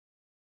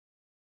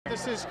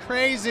This is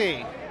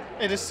crazy.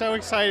 It is so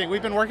exciting.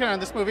 We've been working on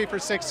this movie for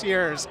 6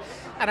 years,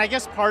 and I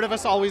guess part of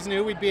us always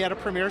knew we'd be at a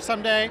premiere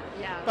someday,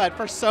 but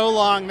for so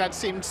long that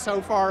seemed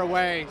so far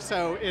away.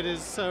 So it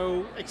is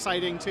so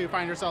exciting to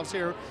find ourselves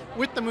here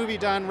with the movie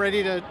done,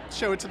 ready to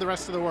show it to the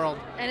rest of the world.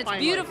 And it's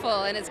finally.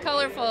 Beautiful, and it's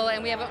colorful,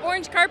 and we have an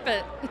orange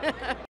carpet.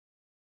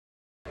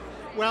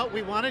 Well,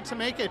 we wanted to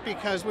make it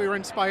because we were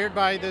inspired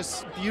by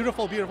this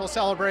beautiful, beautiful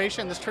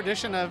celebration, this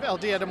tradition of El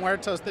Dia de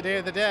Muertos, the Day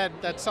of the Dead,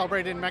 that's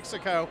celebrated in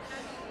Mexico.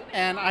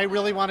 And I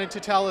really wanted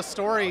to tell a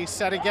story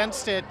set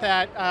against it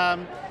that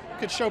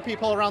could show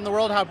people around the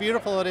world how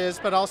beautiful it is,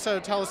 but also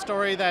tell a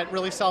story that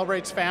really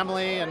celebrates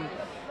family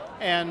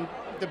and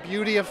the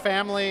beauty of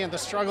family and the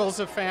struggles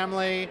of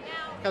family,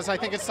 because I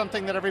think it's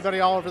something that everybody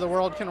all over the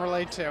world can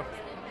relate to.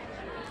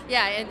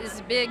 Yeah, and it's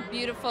a big,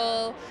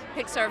 beautiful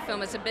Pixar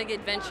film. It's a big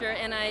adventure,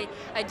 and I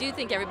do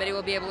think everybody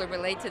will be able to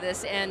relate to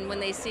this. And when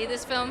they see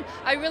this film,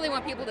 I really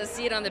want people to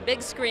see it on the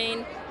big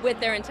screen with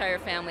their entire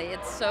family.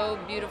 It's so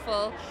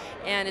beautiful,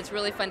 and it's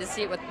really fun to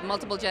see it with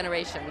multiple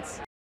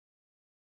generations.